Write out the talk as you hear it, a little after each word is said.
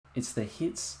It's the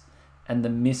hits and the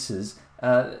misses.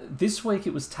 This week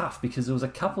it was tough because there was a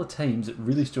couple of teams that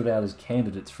really stood out as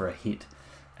candidates for a hit.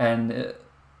 And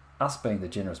us being the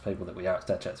generous people that we are at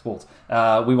Stat Chat Sports,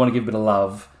 we want to give a bit of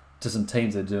love to some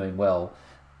teams that are doing well.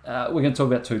 We're going to talk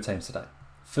about two teams today.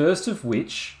 First of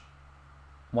which,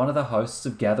 one of the hosts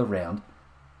have gathered round,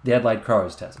 the Adelaide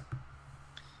Crows, Taz.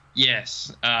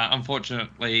 Yes.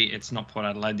 Unfortunately, it's not Port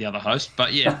Adelaide, the other host.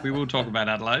 But yeah, we will talk about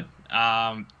Adelaide.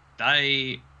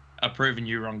 They are proving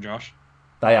you wrong, Josh.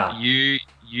 They are.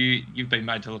 You've been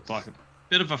made to look like a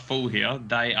bit of a fool here.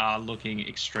 They are looking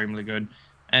extremely good.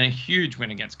 And a huge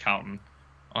win against Carlton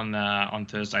on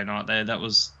Thursday night there. That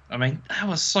was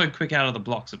so quick out of the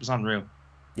blocks. It was unreal.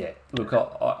 Yeah, look,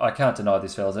 I can't deny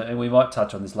this, fellas, and we might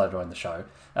touch on this later on in the show,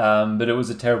 but it was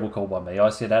a terrible call by me. I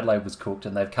said Adelaide was cooked,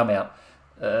 and they've come out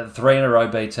 3 in a row,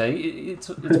 BT. It's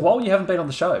while you haven't been on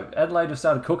the show. Adelaide have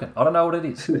started cooking. I don't know what it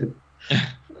is.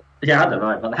 Yeah, I don't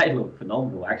know, but they look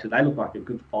phenomenal, actually. They look like a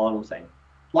good final team.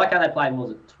 Like how they played,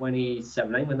 was it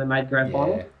 2017 when they made grand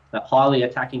final? That highly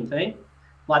attacking team.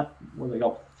 Like, they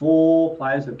got 4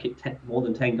 players who have kicked more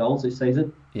than 10 goals this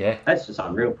season. Yeah. That's just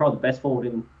unreal. Probably the best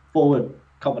forward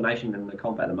combination in the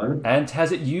comp at the moment. And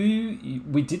has it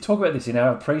we did talk about this in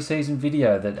our pre-season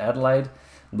video that Adelaide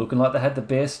looking like they had the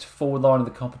best forward line of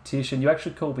the competition. You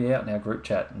actually called me out in our group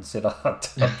chat and said I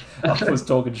was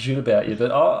talking shit about you,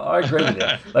 but I agree with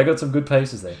you. They got some good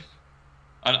pieces there.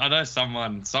 I know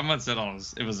someone said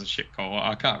it was a shit call.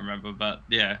 I can't remember, but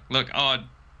yeah, look,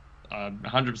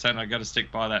 100% I got to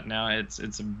stick by that now. It's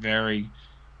a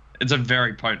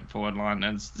very potent forward line,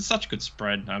 and it's such a good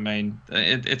spread. I mean,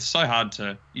 it's so hard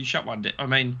you shut one down. I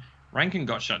mean, Rankin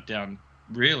got shut down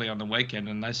really on the weekend,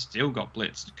 and they still got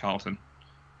blitzed at Carlton.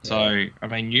 Yeah. So, I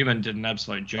mean, Newman did an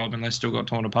absolute job, and they still got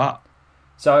torn apart.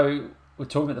 So, we're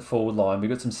talking about the forward line. We've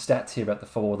got some stats here about the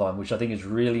forward line, which I think is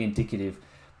really indicative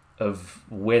of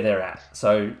where they're at.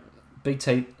 So,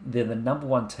 BT, they're the number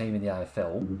 1 team in the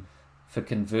AFL for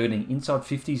converting inside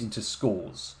 50s into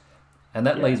scores. And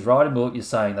that leads right into what you're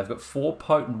saying. They've got 4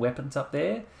 potent weapons up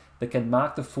there that can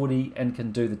mark the footy and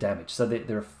can do the damage. So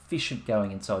they're efficient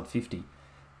going inside 50.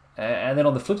 And then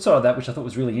on the flip side of that, which I thought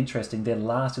was really interesting, they're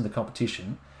last in the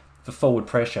competition for forward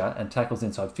pressure and tackles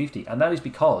inside 50. And that is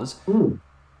because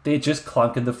they're just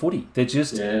clunking the footy. They're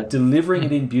just delivering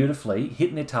it in beautifully,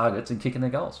 hitting their targets and kicking their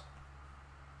goals.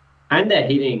 And they're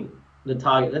hitting the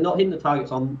target. They're not hitting the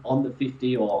targets on the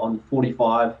 50 or on the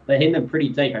 45. They're hitting them pretty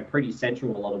deep and pretty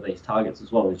central, a lot of these targets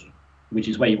as well, which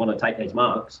is where you want to take these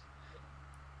marks.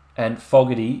 And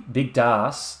Fogarty, Big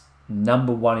Das,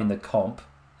 number 1 in the comp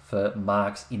for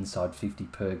marks inside 50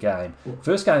 per game.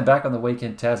 First game back on the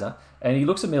weekend, Tazza, and he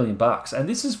looks $1 million. And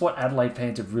this is what Adelaide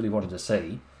fans have really wanted to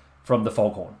see from the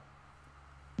Foghorn.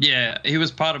 Yeah, he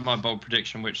was part of my bold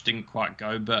prediction, which didn't quite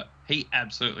go, but he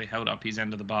absolutely held up his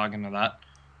end of the bargain of that.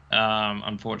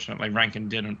 Unfortunately, Rankin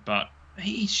didn't, but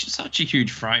he's such a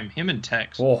huge frame. Him and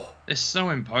Tex, they're so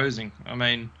imposing. I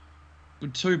mean,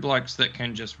 with 2 blokes that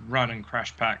can just run and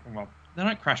crash back. Well, they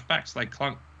don't crash back, so they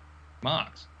clunk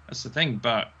marks. That's the thing.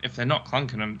 But if they're not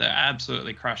clunking them, they're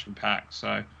absolutely crashing back.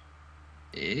 So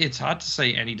it's hard to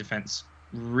see any defence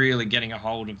really getting a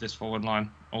hold of this forward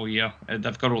line all year.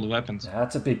 They've got all the weapons. Yeah,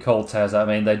 that's a big call, Taz. I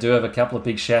mean, they do have a couple of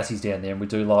big chassis down there, and we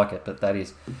do like it, but that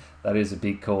is a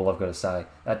big call, I've got to say.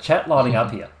 Chat lining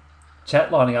up here.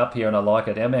 And I like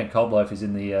it. Our man Cobloaf is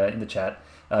in the chat.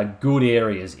 Good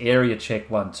areas. Area check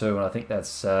 1, 2, and I think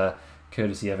that's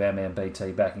courtesy of our man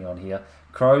BT backing on here.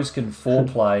 Crows can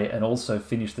foreplay and also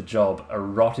finish the job.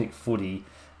 Erotic footy.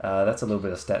 That's a little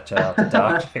bit of stat chat after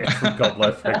dark there from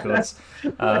Cobloaf Records.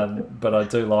 But I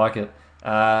do like it.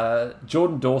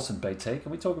 Jordan Dawson, BT.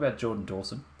 Can we talk about Jordan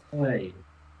Dawson? Hey,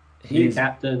 new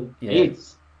captain. Yeah.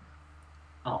 He's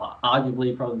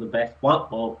arguably probably the best one.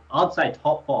 Well, I'd say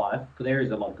top 5, because there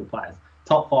is a lot of good players.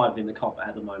 Top 5 in the comp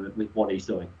at the moment with what he's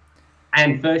doing.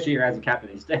 And first year as a captain,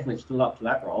 he's definitely stood up to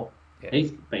that role. Yeah.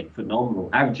 He's been phenomenal.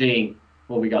 Averaging,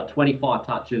 we got 25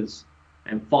 touches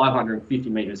and 550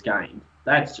 metres gained.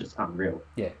 That's just unreal.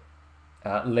 Yeah.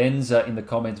 Len's in the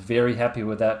comments, very happy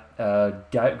with that.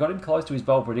 Got him close to his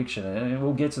bold prediction, and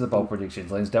we'll get to the bold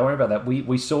predictions, Lens. Don't worry about that.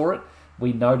 We saw it.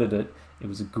 We noted it. It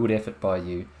was a good effort by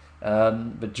you.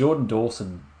 But Jordan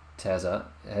Dawson, Tazza,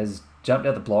 has jumped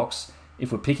out the blocks.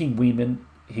 If we're picking women,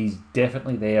 he's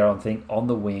definitely there, I think, on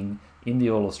the wing in the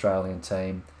All-Australian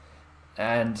team.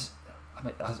 And I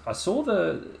mean, I saw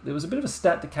there was a bit of a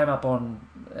stat that came up on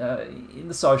in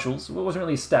the socials. It wasn't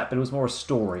really a stat, but it was more a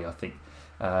story, I think,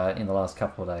 in the last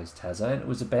couple of days, Tazza. And it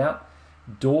was about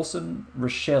Dawson,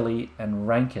 Rochelle and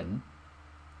Rankin.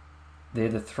 They're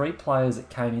the 3 players that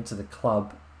came into the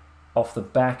club off the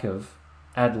back of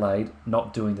Adelaide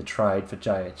not doing the trade for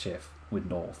JHF with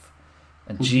North.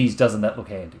 And geez, doesn't that look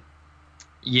handy?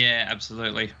 Yeah,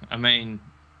 absolutely. I mean,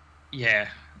 yeah,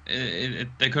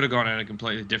 they could have gone in a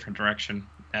completely different direction,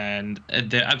 and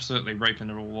they're absolutely reaping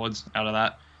the rewards out of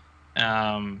that.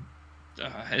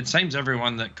 It seems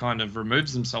everyone that kind of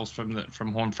removes themselves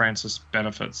from Horn Francis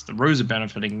benefits. The Roos are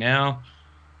benefiting now.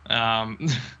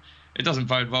 It doesn't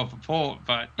bode well for Port,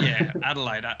 but yeah,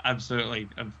 Adelaide absolutely.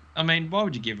 I mean, why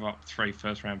would you give up 3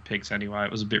 first-round picks anyway?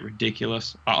 It was a bit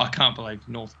ridiculous. I can't believe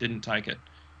North didn't take it.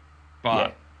 But,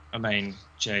 yeah. I mean,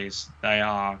 geez, they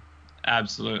are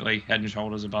absolutely head and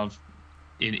shoulders above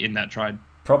in that trade.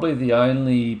 Probably the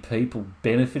only people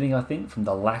benefiting, I think, from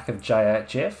the lack of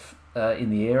JHF in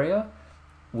the area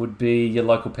would be your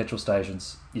local petrol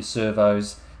stations, your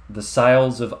servos. The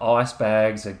sales of ice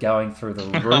bags are going through the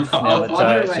roof now that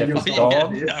JHF is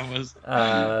gone. Yeah, that was,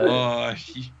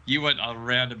 you went a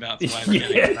roundabout way of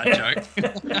getting that joke.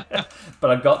 But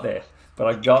I got there.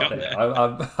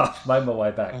 I've made my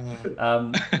way back.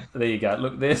 There you go.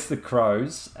 Look, there's the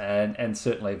Crows, and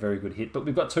certainly a very good hit. But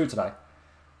we've got 2 today.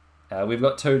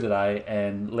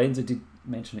 And Lenza did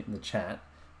mention it in the chat.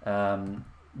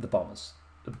 The Bombers.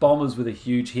 The Bombers with a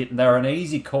huge hit, and they're an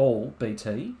easy call,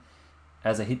 BT,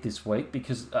 as a hit this week,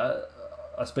 because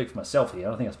I speak for myself here. I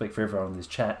don't think I speak for everyone in this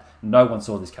chat. No one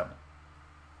saw this coming.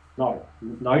 No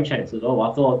chance at all.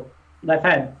 I thought they've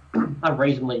had a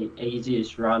reasonably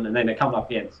easiest run, and then they come up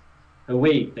against the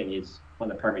weird thing is one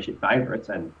of the premiership favourites,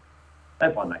 and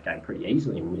they've won that game pretty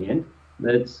easily in the end.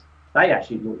 They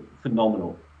actually look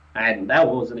phenomenal, and that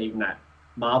wasn't even at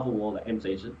Marvel or the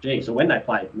MCG. So when they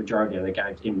play the majority of their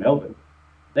games in Melbourne,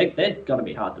 they're going to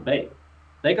be hard to beat.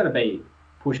 They're going to be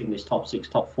pushing this top 6,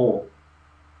 top 4.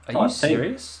 Are you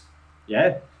serious?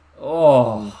 Yeah.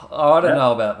 Oh, I don't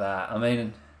know about that. I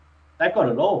mean, they've got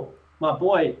it all. My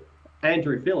boy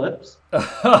Andrew Phillips.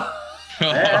 That's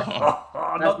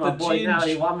my boy now.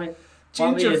 He won me a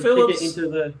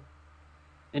ticket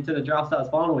into the Draft Stars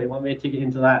final. He won me a ticket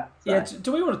into that. So. Yeah.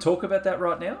 Do we want to talk about that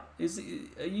right now?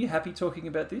 Are you happy talking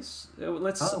about this?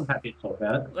 I'm happy to talk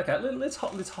about it. Okay. Let's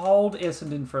hold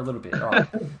Essendon for a little bit. All right.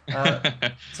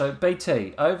 So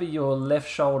BT, over your left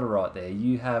shoulder right there,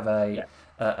 you have a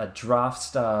Draft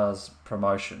Stars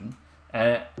promotion,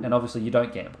 and obviously you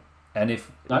don't gamble. And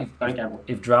if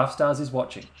Draft Stars is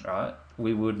watching, right,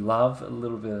 we would love a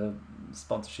little bit of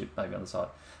sponsorship maybe on the side.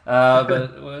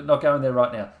 But we're not going there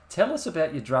right now. Tell us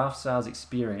about your Draft Stars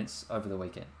experience over the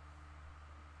weekend.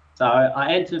 So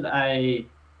I entered a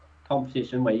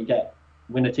competition where you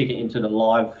win a ticket into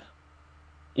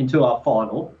our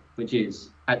final, which is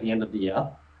at the end of the year.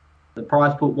 The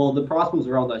prize pools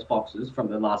are on those boxes from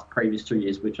the previous 2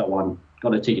 years, which I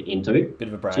got a ticket into. Bit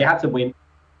of a brag. So you have to win.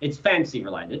 It's fantasy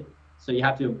related. So you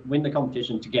have to win the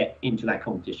competition to get into that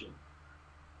competition.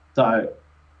 So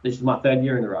this is my 3rd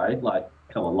year in a row. Like,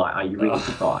 come on, are you really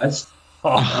surprised?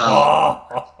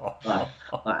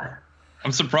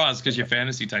 I'm surprised because your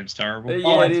fantasy team's terrible.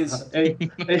 Yeah, it is.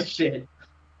 It's shit.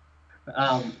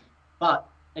 But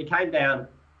it came down.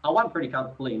 I won pretty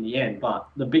comfortably in the end, but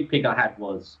the big pick I had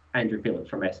was Andrew Phillips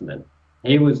from Essendon.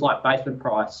 He was like basement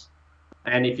price.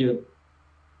 And if you're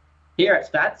here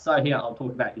at stats, so here I'll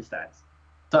talk about your stats.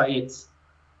 So it's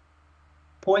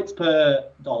points per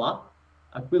dollar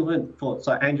equivalent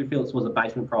so Andrew Phillips was a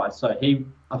basement price. So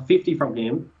a 50 from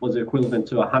him was equivalent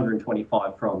to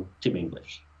 125 from Tim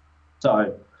English. So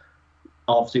I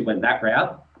obviously went that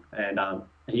route, and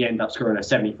he ended up scoring a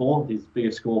 74, his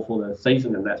biggest score for the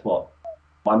season, and that's what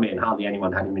won me, and hardly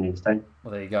anyone had him in his team.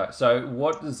 Well, there you go. So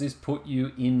what does this put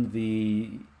you in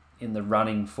the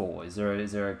running for? Is there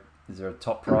a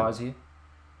top prize here?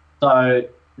 So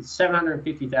it's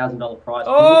 $750,000 prize.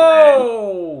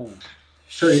 Oh!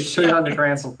 200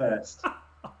 grand for first.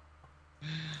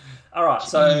 All right.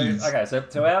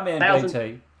 So our man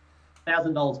BT.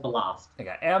 $1,000 for last.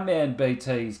 Okay, our man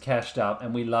BT's cashed up,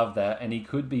 and we love that. And he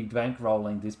could be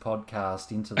bankrolling this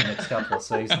podcast into the next couple of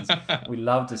seasons. We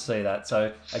love to see that.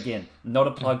 So again, not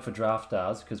a plug for Draft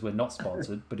Stars because we're not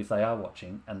sponsored. But if they are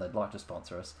watching and they'd like to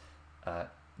sponsor us,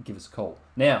 give us a call.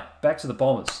 Now back to the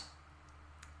Bombers.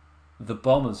 The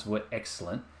Bombers were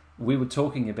excellent. We were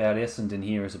talking about Essendon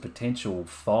here as a potential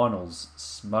finals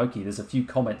smoky. There's a few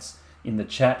comments in the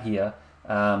chat here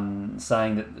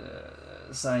saying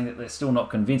that they're still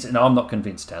not convinced. And I'm not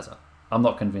convinced, Tazza. I'm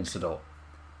not convinced at all.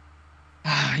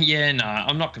 Yeah, no,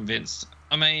 I'm not convinced.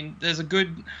 I mean, there's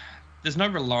no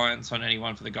reliance on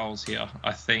anyone for the goals here.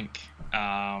 I think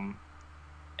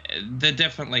they're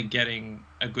definitely getting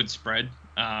a good spread,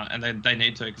 and they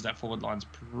need to because that forward line's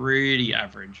pretty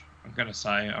average, I'm going to say.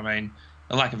 I mean,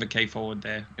 the lack of a key forward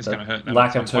there is going to hurt them.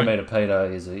 Lack of 2 metre Peter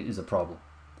is a problem.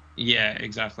 Yeah,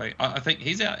 exactly. I think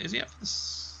he's out. Is he out for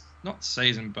not the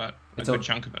season, but a good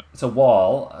chunk of it? It's a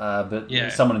while, but yeah.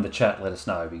 Someone in the chat let us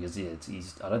know because I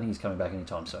don't think he's coming back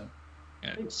anytime soon.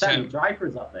 Yeah. I think Sammy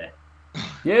Draper's up there.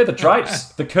 Yeah, the drapes,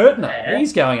 the curtainer,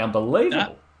 he's going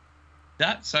unbelievable.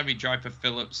 That Sammy Draper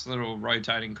Phillips little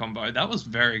rotating combo, that was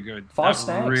very good. 5 that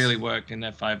stacks. Really worked in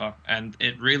their favour, and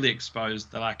it really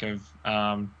exposed the lack of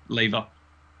lever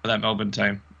for that Melbourne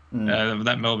team,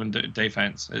 that Melbourne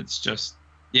defence. It's just,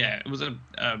 it was a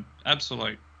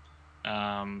absolute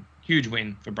huge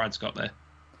win for Brad Scott there.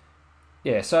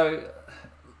 Yeah, so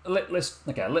let's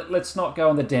not go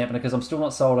on the dampener because I'm still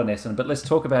not sold on Essendon, but let's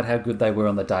talk about how good they were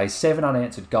on the day. 7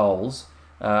 unanswered goals.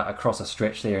 Across a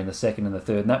stretch there in the second and the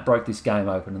third, and that broke this game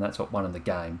open, and that's what won in the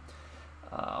game.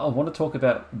 I want to talk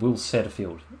about Will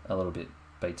Setterfield a little bit,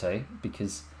 BT,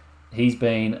 because he's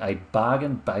been a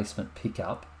bargain basement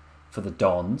pickup for the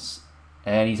Dons,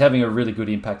 and he's having a really good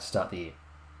impact to start the year.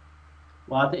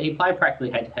 Well, I think he played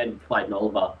practically head-to-head with Clayton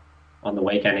Oliver on the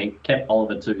weekend. He kept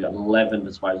Oliver to 11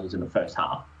 disposals in the first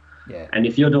half. Yeah. And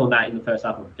if you're doing that in the first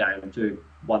half of the game to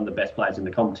one of the best players in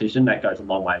the competition, that goes a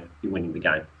long way to winning the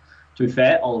game. To be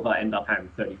fair, Oliver ended up having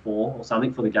 34 or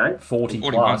something for the game. 40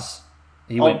 plus.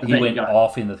 He went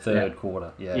off in the third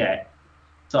quarter. Yeah. Yeah.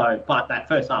 So, but that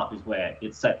first half is where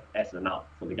it set Essendon up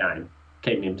for the game,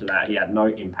 keeping him to that. He had no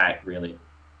impact really,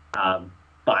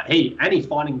 but he's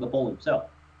finding the ball himself.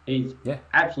 He's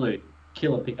absolute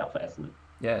killer pickup for Essendon.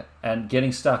 Yeah, and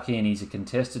getting stuck in, he's a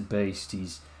contested beast.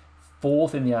 He's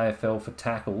 4th in the AFL for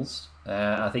tackles.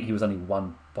 I think he was only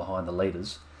 1 behind the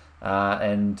leaders.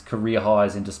 And career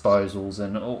highs in disposals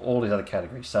and all these other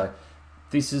categories. So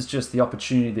this is just the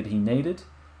opportunity that he needed,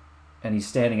 and he's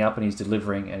standing up and he's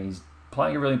delivering and he's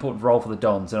playing a really important role for the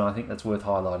Dons, and I think that's worth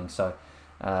highlighting. So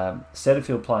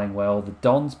Setterfield playing well, the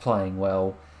Dons playing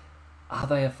well. Are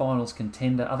they a finals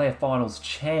contender? Are they a finals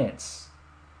chance?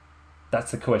 That's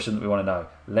the question that we want to know.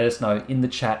 Let us know in the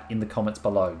chat, in the comments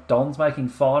below. Dons making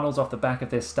finals off the back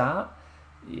of their start?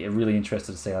 Yeah, really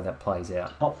interested to see how that plays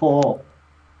out. Top 4.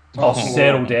 Oh,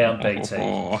 settle down,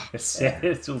 BT.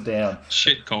 Settle down.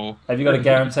 Shit call. Have you got a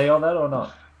guarantee on that or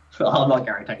not? I'm not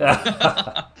guaranteeing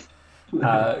that.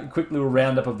 Quick little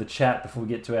roundup of the chat before we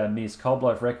get to our miss.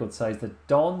 Coldloaf Record says the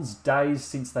Dons' days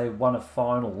since they won a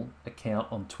final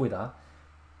account on Twitter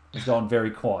has gone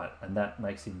very quiet, and that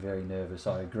makes him very nervous.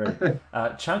 I agree.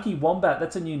 Chunky Wombat,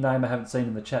 that's a new name I haven't seen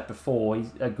in the chat before. He's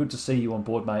good to see you on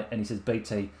board, mate. And he says,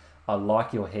 BT, I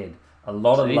like your head. A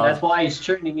lot of love. That's why he's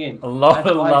tuning in. A lot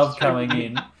of love coming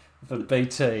in for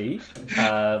BT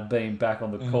being back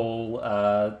on the call.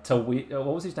 What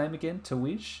was his name again?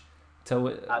 Tawish?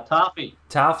 Taffy.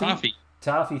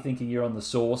 Taffy thinking you're on the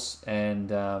sauce, and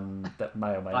that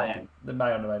may or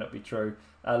may not be true.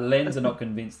 Lens are not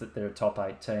convinced that they're a top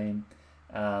 8 team,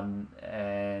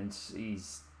 and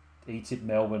he tipped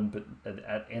Melbourne, but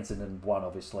at Essendon won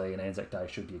obviously, and Anzac Day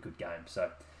should be a good game. So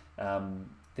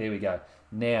there we go.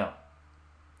 Now,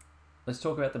 let's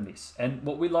talk about the miss. And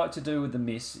what we like to do with the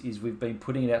miss is we've been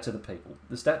putting it out to the people.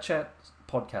 The Stat Chat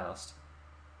podcast,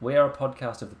 we are a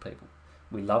podcast of the people.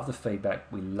 We love the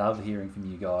feedback. We love hearing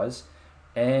from you guys.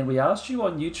 And we asked you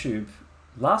on YouTube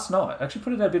last night. Actually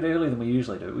put it out a bit earlier than we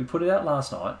usually do. We put it out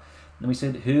last night. And we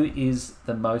said, who is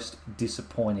the most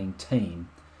disappointing team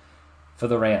for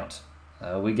the round?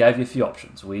 We gave you a few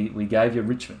options. We gave you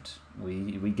Richmond.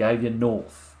 We gave you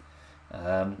North.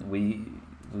 We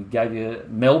gave you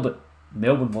Melbourne.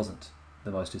 Melbourne wasn't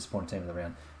the most disappointing team of the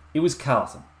round. It was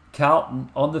Carlton. Carlton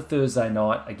on the Thursday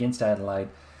night against Adelaide,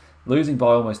 losing by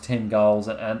almost 10 goals,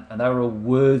 and they were a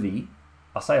worthy,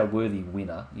 I say a worthy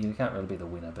winner, you can't really be the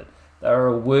winner, but they were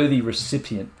a worthy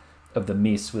recipient of the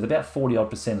miss with about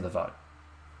 40-odd% of the vote.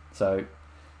 So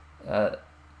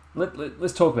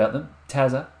let's talk about them.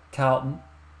 Tazza, Carlton,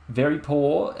 very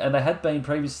poor, and they had been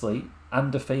previously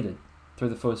undefeated through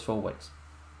the first 4 weeks.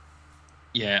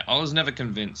 Yeah, I was never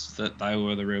convinced that they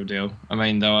were the real deal. I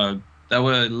mean, they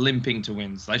were limping to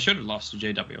wins. They should have lost to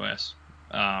GWS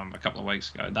a couple of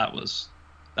weeks ago. That was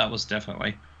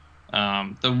definitely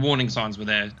the warning signs were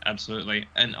there, absolutely.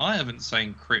 And I haven't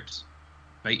seen Cripps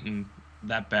beaten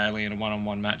that badly in a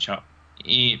one-on-one matchup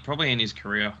probably in his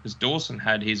career, because Dawson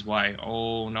had his way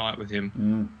all night with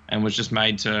him and was just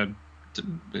made to.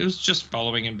 It was just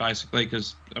following him basically,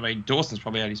 because I mean Dawson's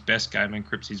probably had his best game and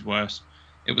Cripps his worst.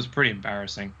 It was pretty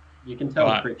embarrassing. You can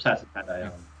tell Cripps hasn't had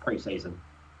a pre-season.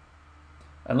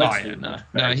 And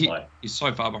he's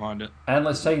so far behind it. And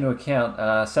let's take into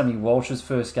account Sammy Walsh's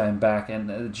first game back, and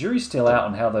the jury's still out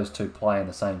on how those two play in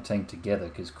the same team together,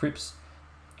 because Cripps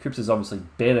is obviously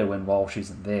better when Walsh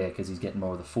isn't there because he's getting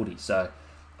more of the footy. So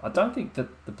I don't think that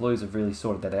the Blues have really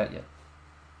sorted that out yet.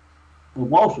 Well,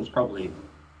 Walsh was probably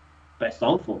best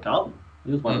on for Carlton.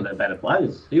 He was one of their better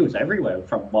players. He was everywhere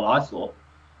from what I saw.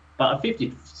 But a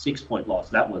 56-point loss,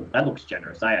 that looks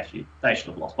generous. They should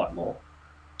have lost by more.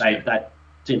 That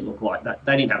didn't look like that.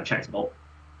 They didn't have a chance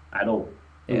at all.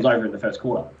 It was over in the first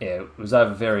quarter. Yeah, it was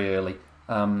over very early.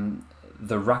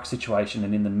 The ruck situation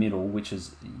and in the middle, which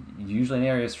is usually an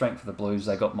area of strength for the Blues,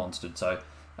 they got monstered. So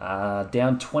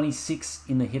down 26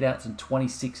 in the hitouts and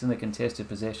 26 in the contested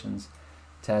possessions.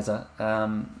 Tazza,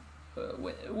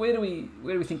 where do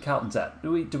we think Carlton's at?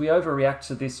 Do we overreact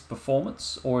to this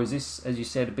performance, or is this, as you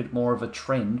said, a bit more of a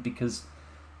trend because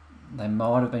they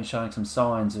might have been showing some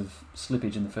signs of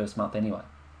slippage in the first month anyway?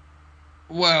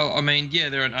 Well, I mean, yeah,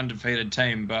 they're an undefeated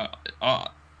team, but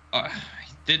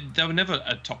they were never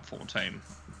a top 4 team.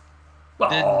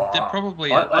 They're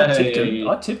probably.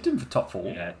 I tipped him for top 4.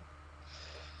 Yeah.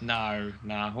 No.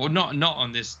 Well, not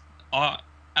on this.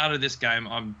 Out of this game,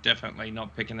 I'm definitely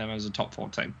not picking them as a top 4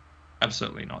 team.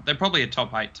 Absolutely not. They're probably a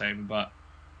top 8 team, but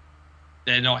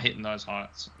they're not hitting those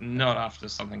heights. Not after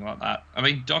something like that. I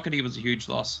mean, Doherty was a huge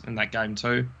loss in that game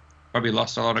too. Probably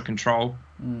lost a lot of control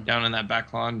down in that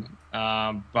back line.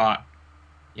 But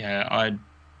yeah,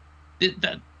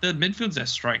 the midfield's their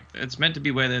strength. It's meant to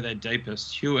be where they're their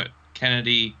deepest. Hewitt,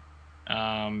 Kennedy,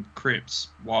 Cripps,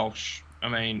 Walsh,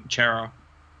 Chera.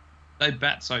 They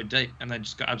bat so deep, and they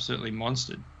just got absolutely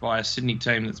monstered by a Sydney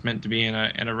team that's meant to be in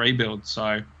a rebuild.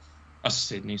 So,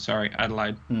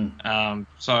 Adelaide.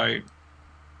 So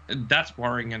that's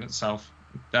worrying in itself.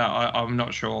 I'm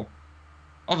not sure.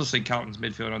 Obviously, Carlton's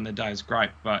midfield on their day is great,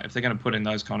 but if they're going to put in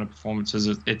those kind of performances,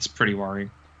 it's pretty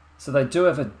worrying. So they do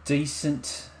have a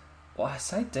decent. Well, I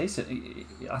say decent.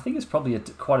 I think it's probably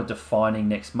quite a defining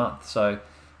next month. So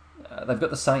they've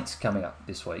got the Saints coming up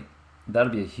this week.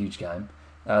 That'll be a huge game.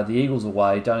 The Eagles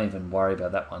away, don't even worry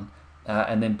about that one.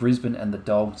 And then Brisbane and the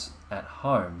Dogs at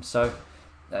home. So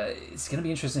it's going to be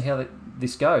interesting how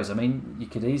this goes. I mean, you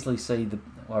could easily see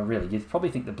you'd probably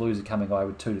think the Blues are coming away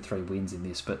with 2 to 3 wins in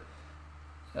this. But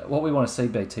what we want to see,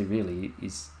 BT, really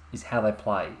is how they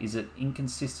play. Is it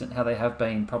inconsistent how they have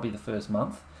been probably the first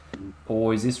month?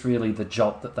 Or is this really the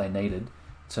job that they needed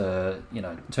to,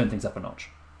 turn things up a notch?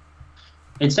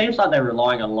 It seems like they're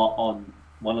relying a lot on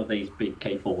one of these big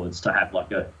key forwards to have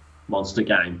like a monster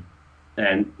game.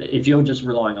 And if you're just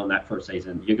relying on that for a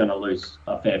season, you're going to lose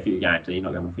a fair few games and you're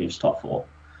not going to finish top 4.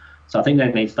 So I think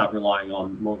they need to start relying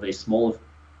on more of these smaller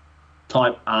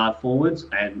type forwards,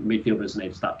 and midfielders need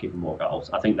to start kicking more goals.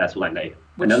 I think that's what they need.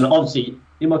 And then obviously,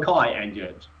 your Mackay and your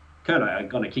Kerno are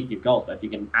going to kick your goals, but if you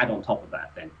can add on top of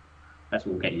that, then that's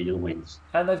what will get you the wins.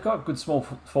 And they've got good small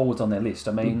forwards on their list.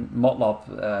 I mean,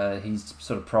 Motlop, he's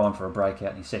sort of primed for a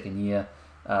breakout in his second year.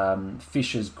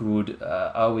 Fisher's good.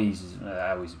 Owi's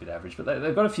a bit average, but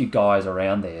they've got a few guys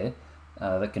around there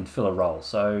that can fill a role.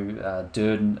 So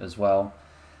Durden as well.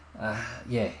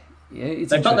 They've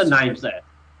got the names there.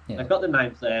 Yeah. They've got the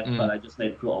names there, but they just need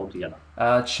to put it all together.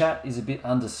 Chat is a bit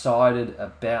undecided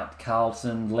about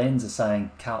Carlton. Lenz is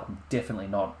saying Carlton definitely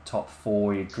not top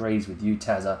 4. He agrees with you,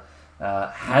 Tazza.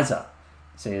 Hazza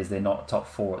says they're not top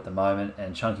 4 at the moment,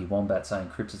 and Chunky Wombat saying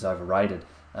Cripps is overrated.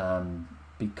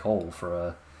 Big call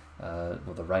for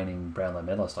the reigning Brownlow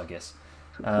medalist, I guess.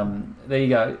 There you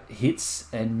go. Hits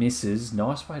and misses.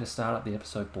 Nice way to start up the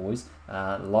episode, boys.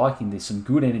 Liking this. Some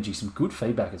good energy, some good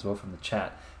feedback as well from the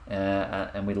chat.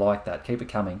 And we like that. Keep it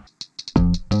coming.